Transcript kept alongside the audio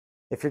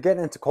If you're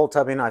getting into cold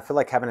tubbing, I feel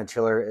like having a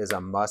chiller is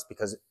a must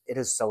because it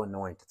is so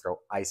annoying to throw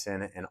ice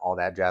in and all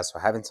that jazz. So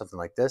having something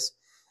like this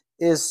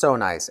is so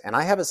nice. And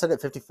I have it set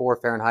at 54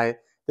 Fahrenheit.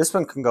 This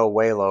one can go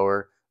way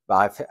lower,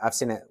 but I've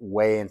seen it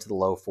way into the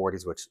low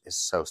 40s, which is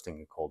so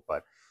stinking cold.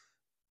 But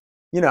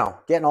you know,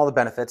 getting all the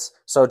benefits.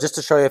 So just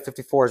to show you,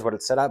 54 is what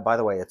it's set at. By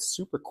the way, it's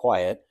super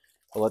quiet.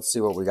 But let's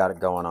see what we got it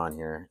going on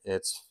here.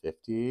 It's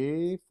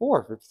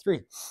 54,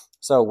 53.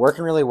 So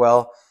working really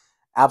well.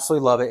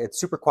 Absolutely love it. It's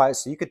super quiet,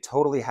 so you could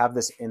totally have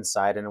this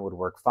inside and it would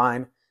work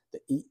fine.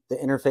 The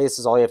interface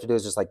is all you have to do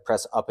is just like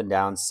press up and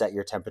down, set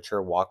your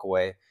temperature, walk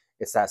away.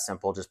 It's that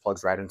simple. Just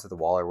plugs right into the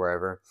wall or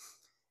wherever.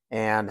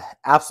 And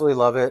absolutely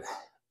love it.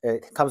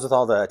 It comes with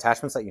all the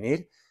attachments that you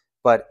need,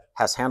 but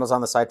has handles on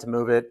the side to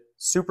move it.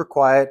 Super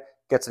quiet,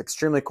 gets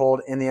extremely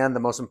cold. In the end, the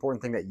most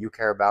important thing that you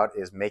care about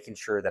is making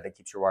sure that it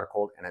keeps your water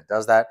cold, and it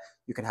does that.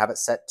 You can have it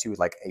set to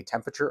like a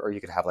temperature, or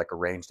you can have like a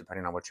range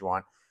depending on what you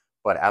want.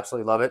 But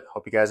absolutely love it.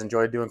 Hope you guys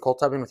enjoyed doing cold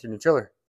tubbing with your new chiller.